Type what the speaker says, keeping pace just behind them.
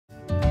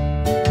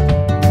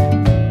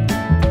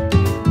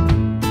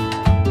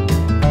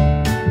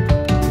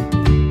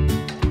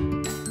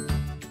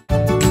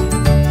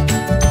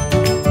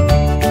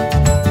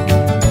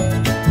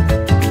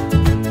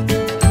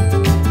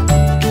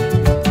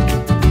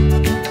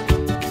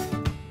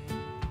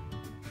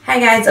Hi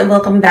guys, and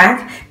welcome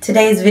back.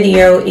 Today's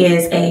video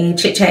is a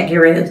chit chat get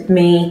rid with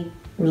me,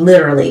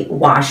 literally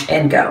wash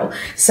and go.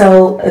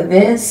 So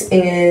this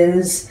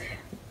is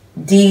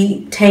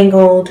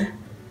detangled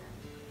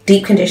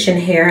deep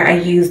conditioned hair. I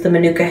use the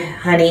Manuka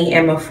honey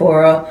and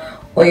SEPHORA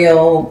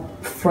oil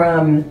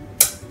from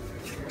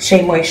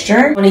Shea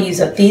Moisture. I'm going to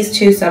use up these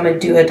two, so I'm going to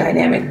do a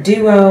dynamic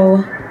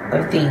duo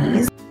of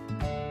these,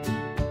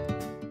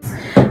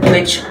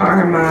 which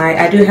are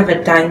I do have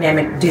a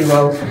dynamic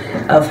duo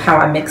of how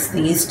I mix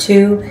these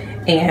two,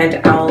 and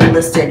I'll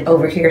list it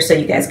over here so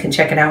you guys can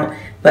check it out.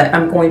 But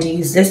I'm going to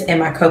use this in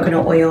my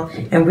coconut oil,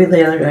 and we're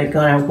literally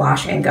gonna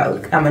wash and go.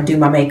 I'm gonna do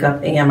my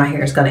makeup and my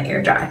hair is gonna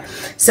air dry.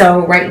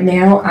 So right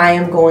now I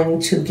am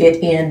going to get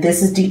in,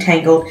 this is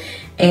detangled,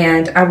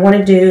 and I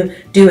wanted to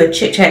do a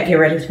chit chat get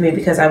ready with me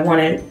because I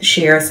want to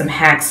share some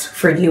hacks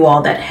for you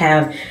all that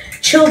have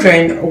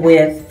children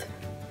with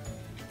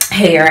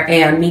hair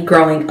and me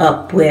growing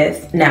up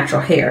with natural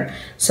hair.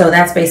 So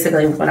that's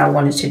basically what I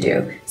wanted to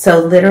do. So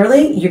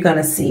literally you're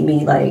gonna see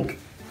me like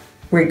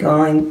we're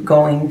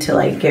going to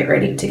like get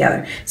ready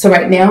together. So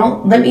right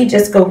now let me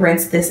just go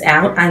rinse this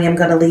out. I am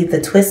gonna leave the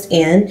twist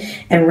in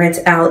and rinse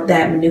out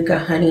that Manuka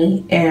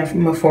honey and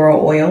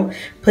SEPHORA oil,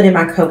 put in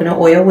my coconut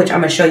oil, which I'm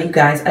gonna show you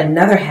guys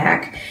another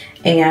hack,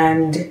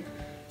 and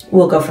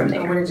we'll go from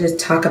there. I want to just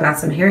talk about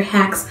some hair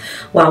hacks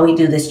while we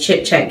do this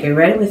chit chat get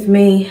ready with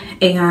me,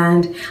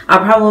 and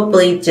I'll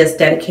probably just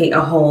dedicate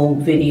a whole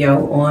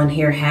video on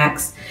hair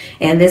hacks.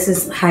 And this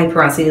is high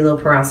porosity, low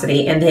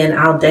porosity, and then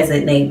I'll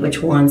designate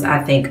which ones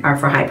I think are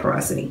for high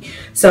porosity.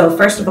 So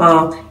first of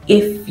all,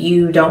 if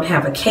you don't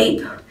have a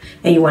cape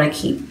and you want to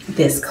keep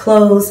this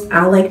closed,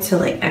 I like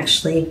to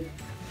actually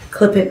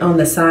clip it on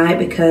the side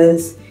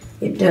because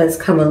it does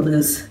come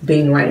loose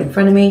being right in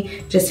front of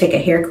me. Just take a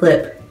hair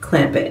clip,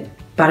 clamp it.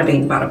 Bada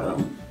bing, bada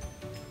boom.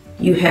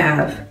 You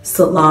have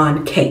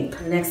salon cape.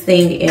 The next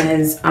thing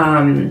is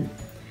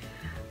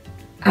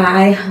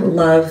I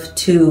love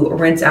to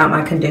rinse out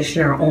my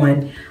conditioner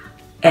on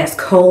as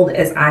cold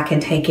as I can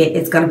take it.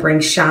 It's gonna bring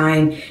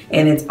shine,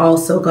 and it's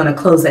also gonna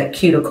close that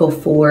cuticle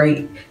for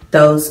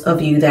those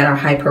of you that are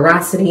high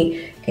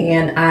porosity.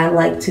 And I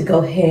like to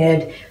go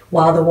ahead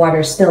while the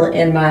water's still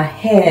in my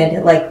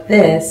head like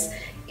this,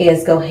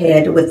 is go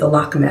ahead with the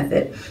lock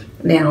method.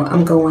 Now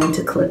I'm going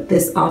to clip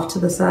this off to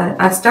the side.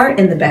 I start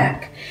in the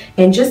back,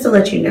 and just to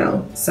let you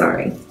know,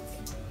 sorry,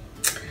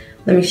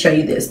 let me show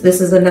you this.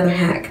 This is another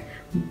hack.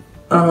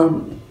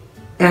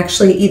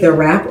 Actually either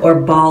wrap or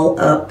ball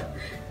up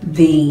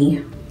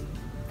with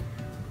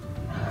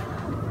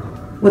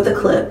the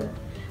clip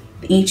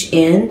each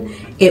end.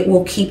 It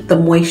will keep the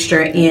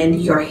moisture in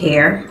your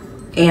hair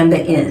and the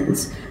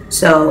ends.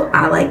 So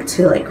I like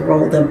to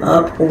roll them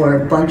up or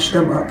bunch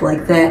them up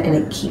like that, and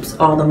it keeps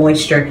all the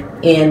moisture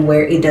in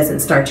where it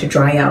doesn't start to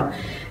dry out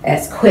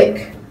as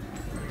quick.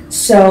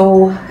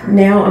 So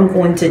now I'm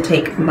going to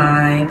take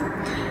my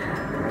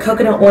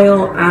coconut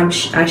oil. I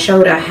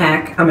showed a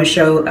hack. I'm gonna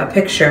show a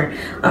picture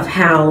of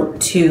how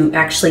to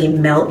actually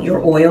melt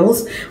your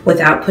oils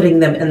without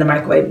putting them in the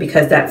microwave,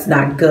 because that's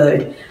not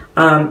good.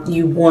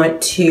 You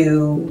want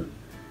to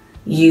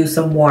use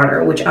some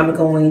water, which I'm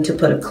going to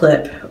put a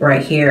clip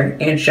right here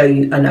and show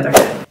you another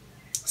hack.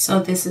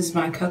 So this is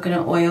my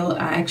coconut oil.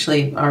 I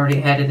actually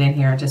already had it in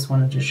here. I just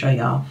wanted to show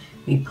y'all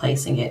me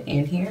placing it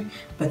in here.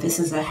 But this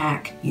is a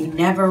hack. You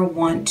never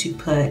want to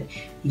put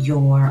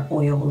your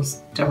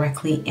oils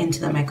directly into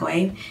the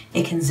microwave.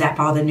 It can zap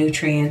all the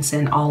nutrients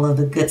and all of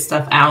the good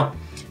stuff out.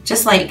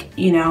 Just like,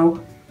 you know,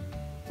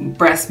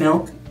 breast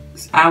milk.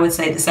 I would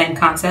say the same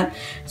concept.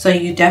 So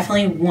you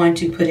definitely want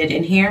to put it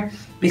in here,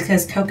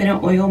 because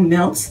coconut oil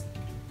melts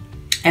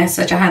at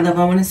such a high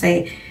level. I want to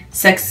say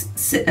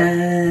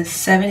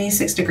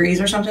 76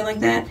 degrees or something like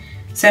that.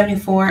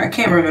 74, I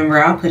can't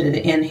remember. I'll put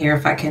it in here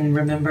if I can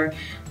remember.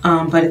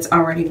 But it's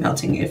already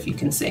melting, if you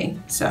can see.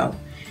 So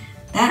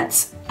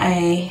that's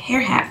a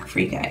hair hack for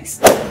you guys.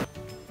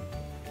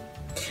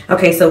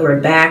 Okay, so we're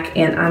back,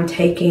 and I'm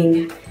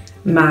taking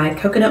my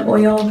coconut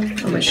oil. I'm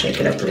gonna shake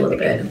it up a little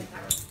bit.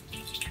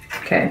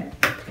 Okay,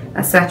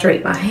 I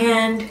saturate my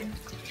hand.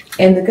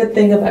 And the good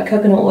thing about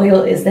coconut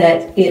oil is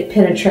that it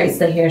penetrates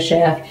the hair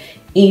shaft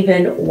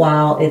even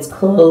while it's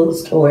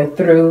closed or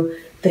through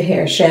the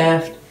hair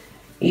shaft,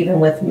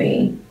 even with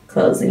me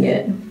closing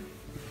it.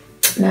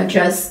 Now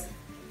just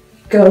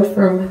go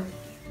from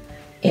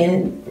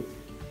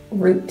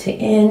root to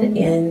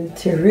end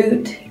to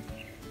root.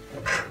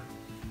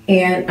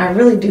 And I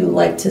really do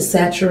like to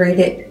saturate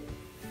it,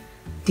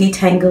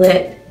 detangle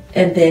it,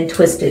 and then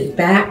twist it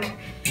back.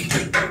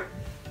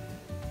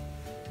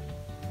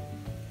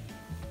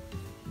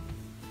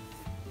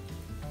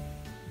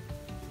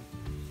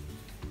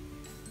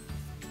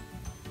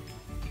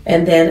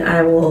 And then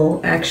I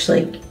will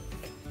actually,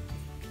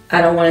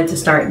 I don't want it to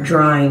start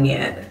drying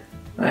yet.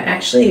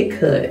 Actually it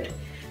could.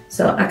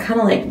 So I kind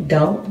of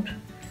don't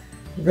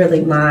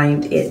really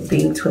mind it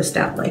being twisted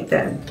out like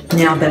that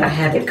now that I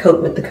have it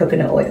coated with the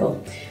coconut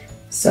oil.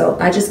 So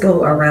I just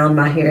go around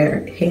my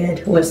hair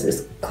head. What's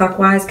this?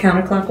 Clockwise,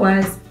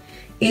 counterclockwise?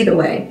 Either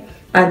way.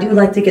 I do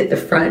like to get the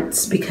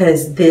fronts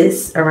because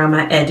this around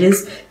my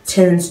edges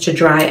tends to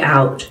dry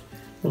out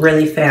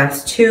really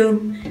fast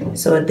too.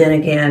 So then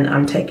again,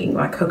 I'm taking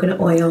my coconut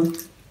oil.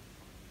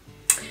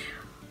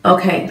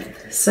 Okay,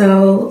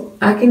 so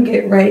I can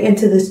get right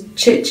into this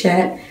chit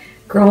chat.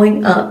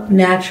 Growing up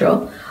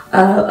natural.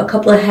 A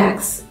couple of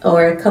hacks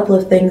or a couple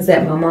of things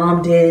that my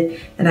mom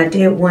did, and I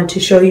did want to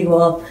show you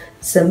all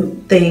some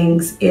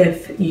things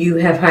if you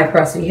have high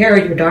porosity hair, or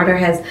your daughter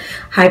has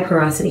high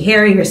porosity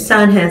hair, your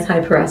son has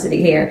high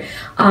porosity hair.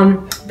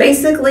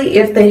 Basically,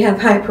 if they have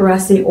high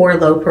porosity or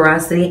low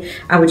porosity,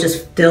 I would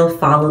just still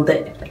follow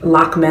the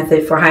lock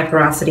method for high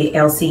porosity,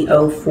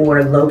 LCO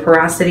for low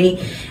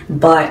porosity.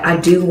 But I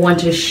do want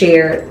to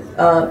share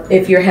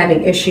if you're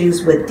having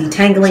issues with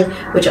detangling,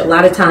 which a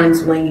lot of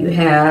times when you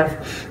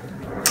have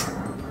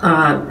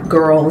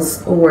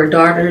girls or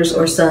daughters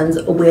or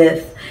sons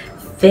with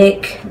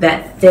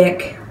that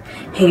thick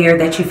hair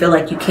that you feel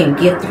like you can't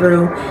get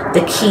through,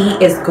 the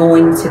key is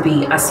going to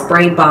be a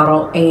spray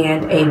bottle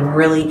and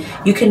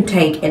you can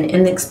take an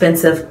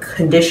inexpensive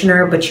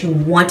conditioner, but you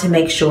want to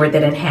make sure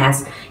that it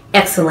has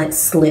excellent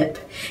slip.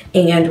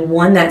 And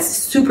one that's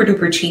super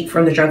duper cheap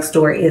from the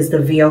drugstore is the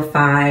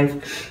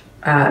VO5.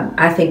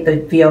 I think the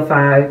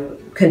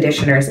VO5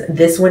 conditioners,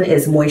 this one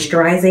is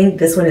moisturizing.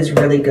 This one is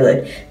really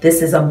good.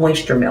 This is a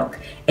moisture milk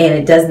and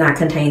it does not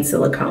contain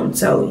silicone.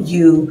 So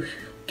you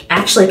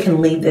actually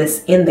can leave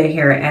this in their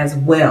hair as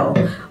well.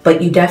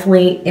 But you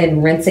definitely,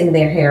 in rinsing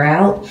their hair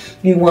out,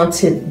 you want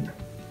to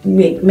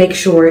make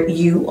sure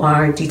you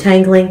are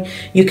detangling.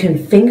 You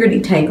can finger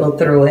detangle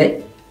through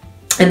it.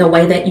 And the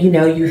way that you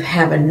know you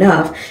have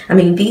enough, I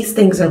mean, these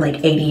things are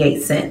like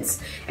 88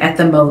 cents at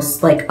the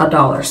most, like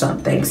 $1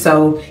 something.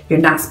 So you're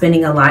not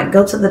spending a lot.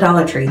 Go to the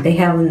Dollar Tree. They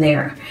have them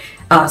there.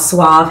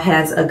 Suave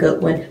has a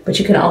good one, but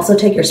you can also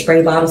take your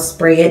spray bottle,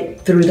 spray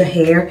it through the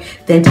hair,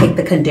 then take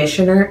the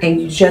conditioner,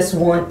 and you just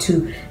want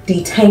to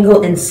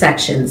detangle in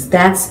sections.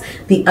 That's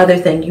the other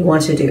thing you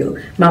want to do.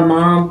 My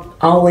mom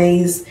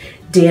always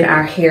did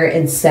our hair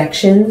in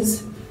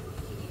sections,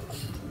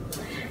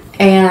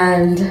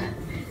 and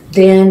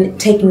then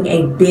taking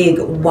a big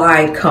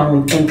wide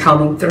comb and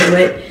combing through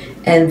it,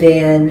 and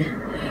then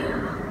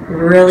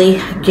really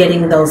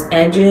getting those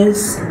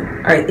edges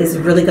is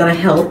really going to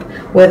help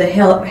where the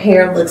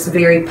hair looks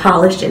very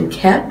polished and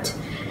kept,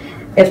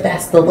 if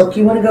that's the look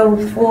you want to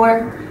go for.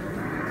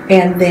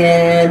 And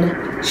then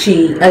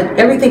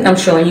everything I'm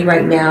showing you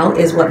right now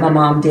is what my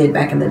mom did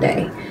back in the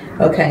day.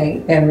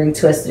 Okay, and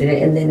retwisted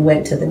it and then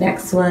went to the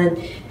next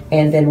one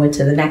and then went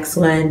to the next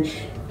one.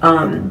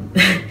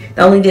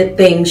 The only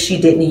thing she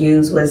didn't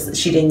use was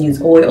she didn't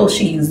use oil.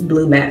 She used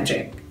Blue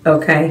Magic.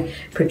 Okay,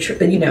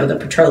 you know, the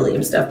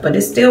petroleum stuff, but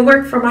it still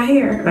worked for my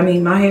hair. I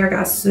mean, my hair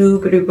got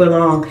super duper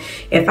long.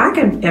 If I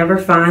can ever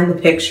find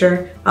the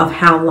picture of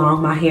how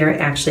long my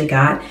hair actually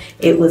got,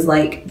 it was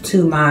like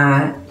to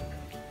my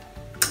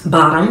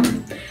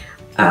bottom.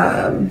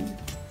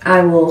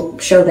 I will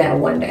show that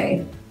one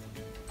day.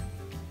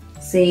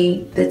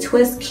 See, the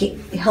twist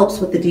helps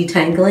with the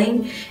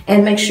detangling,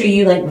 and make sure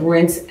you like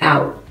rinse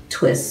out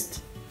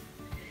twist.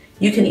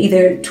 You can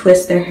either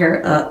twist their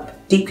hair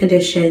up, deep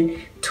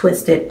condition,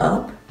 twist it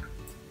up,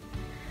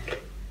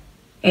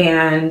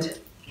 and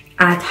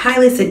I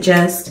highly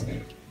suggest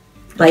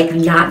like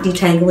not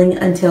detangling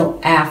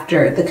until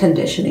after the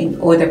conditioning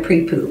or the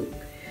pre-poo.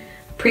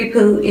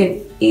 Pre-poo,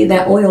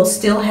 that oil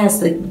still has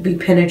to be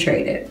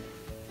penetrated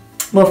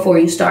before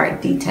you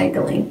start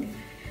detangling.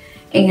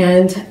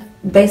 And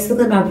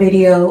basically my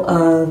video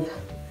of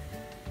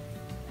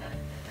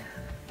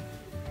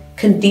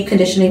deep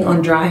conditioning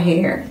on dry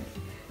hair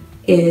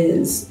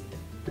is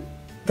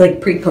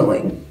like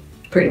pre-pooing,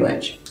 pretty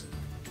much.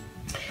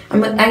 I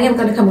am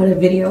going to come with a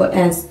video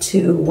as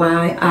to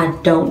why I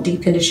don't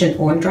deep condition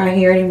on dry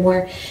hair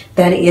anymore.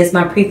 That is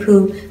my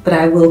pre-poo, but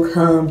I will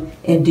come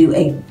and do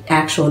a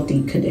actual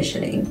deep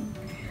conditioning.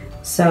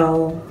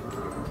 So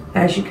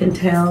as you can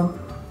tell,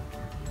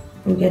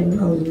 I'm getting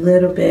a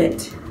little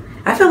bit,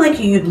 I feel like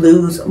you'd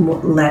lose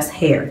less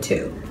hair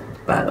too,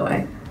 by the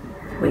way,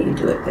 when you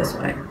do it this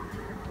way.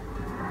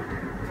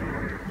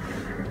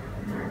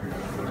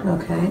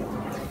 Okay,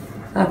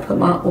 I put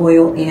my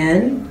oil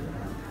in,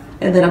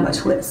 and then I'm gonna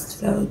twist.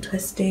 So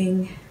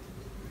twisting,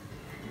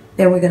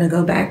 then we're gonna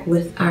go back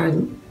with our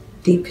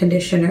deep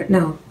conditioner,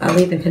 no, our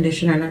leave-in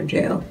conditioner and our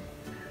gel.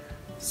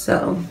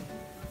 So,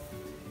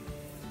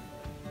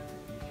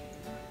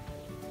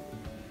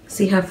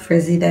 see how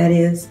frizzy that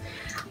is?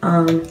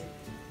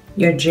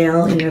 Your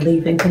gel and your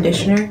leave-in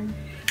conditioner.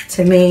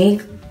 To me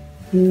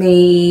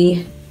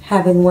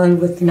having one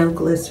with no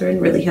glycerin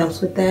really helps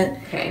with that.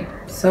 Okay,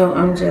 so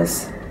I'm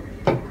just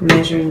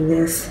measuring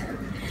this,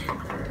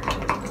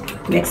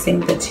 mixing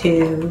the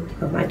two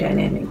of my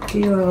dynamic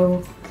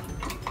duo,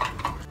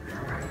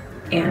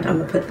 and I'm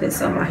gonna put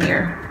this on my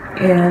hair,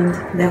 and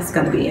that's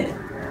gonna be it.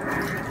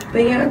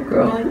 But yeah,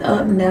 growing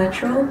up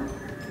natural,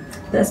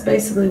 that's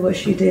basically what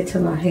she did to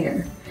my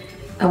hair.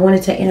 I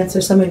wanted to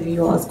answer some of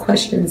you all's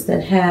questions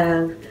that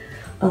have,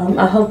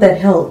 I hope that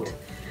helped,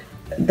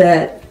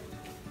 that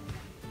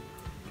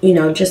you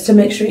know, just to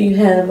make sure you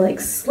have like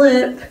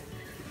slip,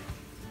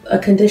 a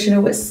conditioner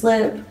with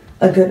slip,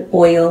 a good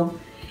oil.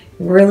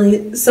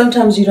 Really,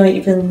 sometimes you don't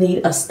even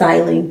need a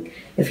styling.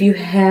 If you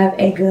have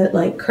a good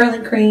like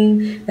curling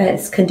cream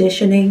that's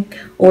conditioning,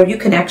 or you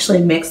can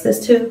actually mix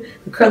this too.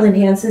 The Curl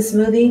Enhances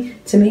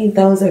Smoothie, to me,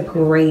 those are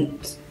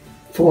great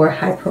for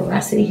high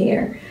porosity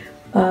hair.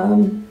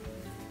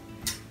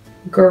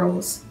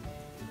 Girls,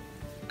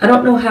 I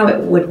don't know how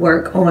it would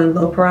work on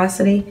low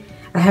porosity.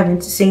 I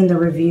haven't seen the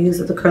reviews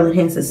of the Curl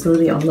Enhances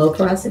Smoothie on low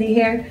porosity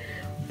hair,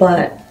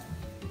 but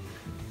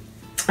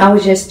I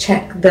would just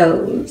check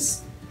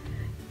those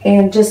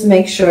and just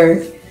make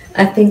sure.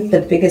 I think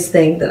the biggest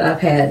thing that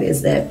I've had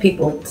is that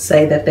people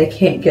say that they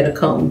can't get a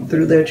comb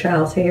through their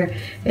child's hair,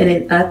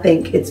 and I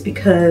think it's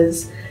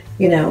because,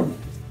 you know,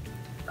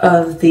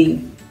 of the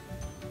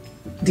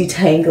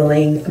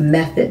detangling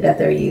method that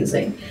they're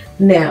using.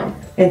 Now,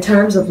 in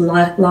terms of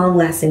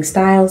long-lasting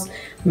styles,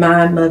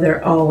 my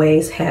mother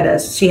always had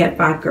us, she had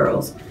 5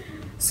 girls,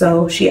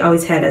 so she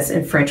always had us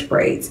in French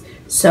braids.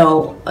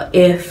 So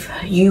if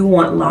you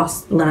want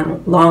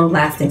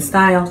long-lasting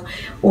styles,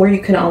 or you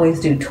can always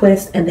do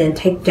twist and then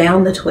take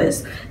down the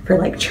twist for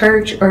like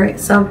church or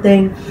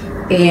something,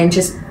 and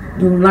just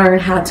learn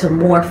how to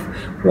morph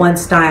one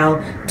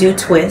style, do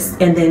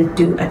twist, and then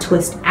do a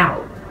twist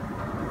out.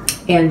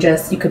 And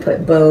just, you could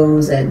put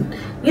bows and,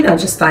 you know,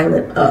 just style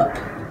it up.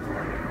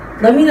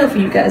 Let me know if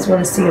you guys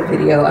want to see a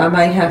video. I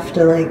might have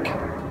to like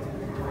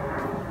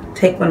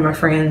take one of my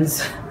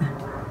friends'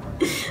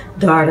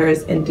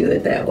 daughters and do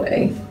it that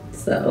way.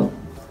 So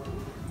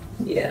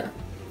yeah,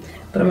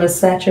 but I'm gonna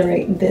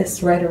saturate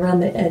this right around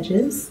the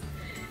edges,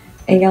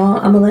 and y'all,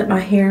 I'm gonna let my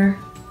hair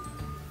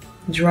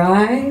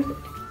dry,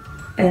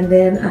 and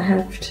then I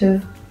have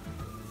to,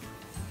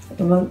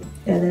 and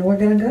then we're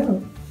gonna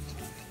go.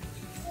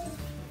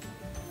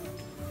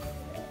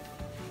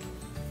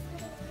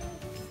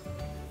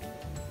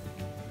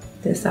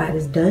 This side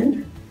is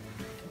done.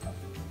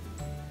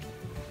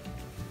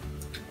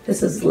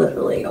 This is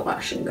literally a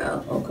wash and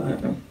go.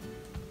 Okay.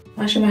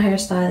 Washing my hair,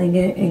 styling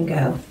it, and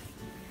go.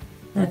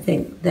 I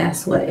think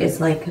that's what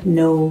it's like,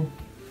 no,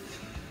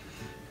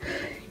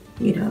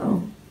 you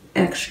know,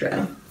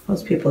 extra.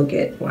 Most people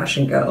get wash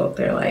and go.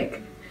 They're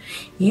like,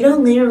 you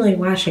don't literally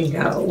wash and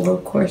go. Well,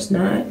 of course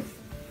not.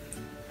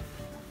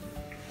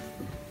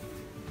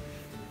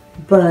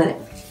 But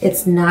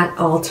it's not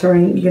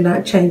altering, you're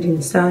not changing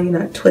the style, you're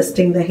not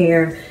twisting the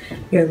hair.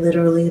 You're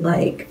literally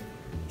like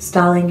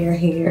styling your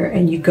hair,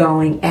 and you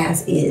going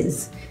as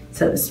is,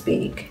 so to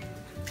speak.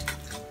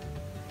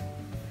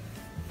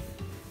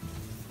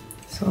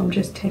 So I'm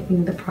just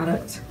taking the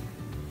product,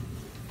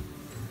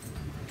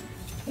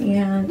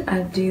 and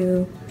I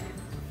do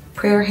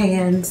prayer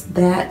hands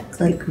that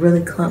like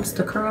really clumps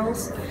the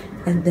curls,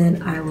 and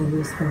then I will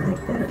loose them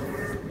like that.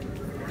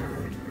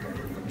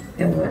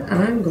 And what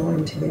I'm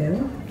going to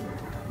do,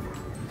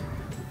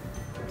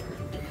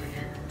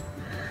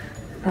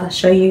 I'll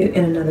show you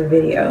in another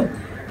video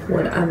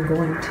what I'm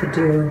going to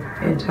do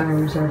in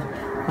terms of,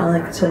 I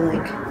like to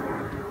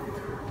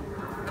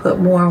like put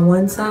more on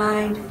one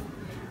side,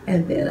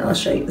 and then I'll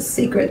show you the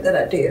secret that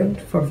I do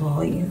for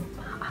volume.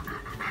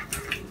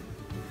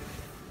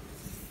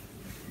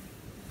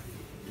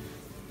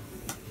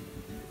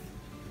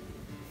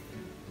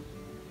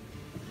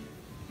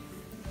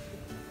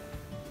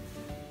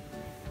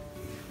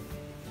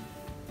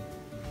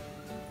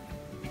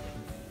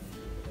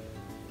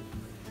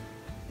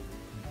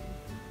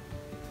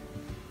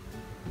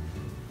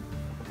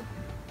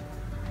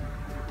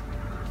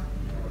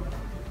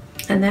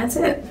 And that's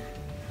it.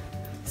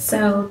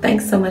 So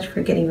thanks so much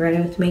for getting ready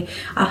with me.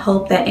 I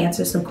hope that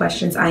answers some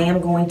questions. I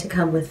am going to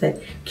come with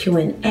a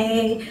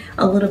Q&A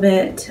a little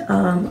bit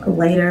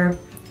later.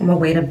 I'm gonna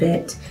wait a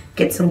bit,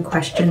 get some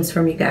questions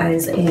from you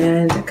guys,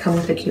 and come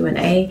with a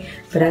Q&A.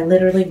 But I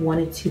literally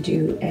wanted to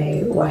do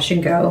a wash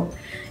and go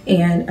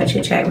and a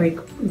chit chat,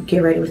 get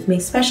ready with me,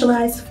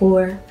 specialized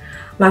for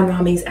my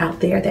mommies out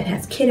there that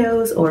has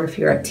kiddos, or if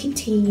you're a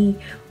TT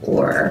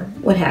or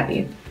what have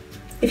you,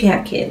 if you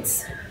have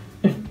kids.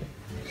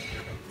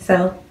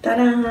 So,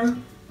 ta-da!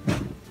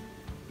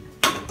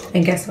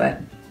 And guess what?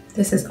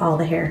 This is all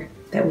the hair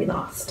that we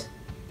lost.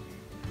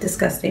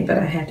 Disgusting, but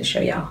I had to show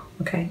y'all,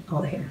 okay?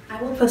 All the hair.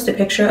 I will post a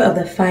picture of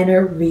the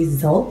final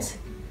result,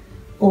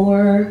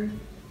 or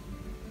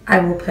I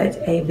will put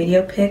a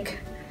video pic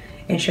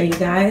and show you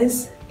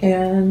guys,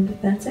 and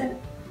that's it.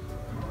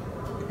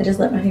 I just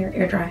let my hair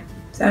air dry.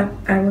 So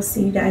I will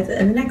see you guys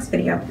in the next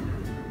video.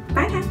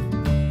 Bye guys.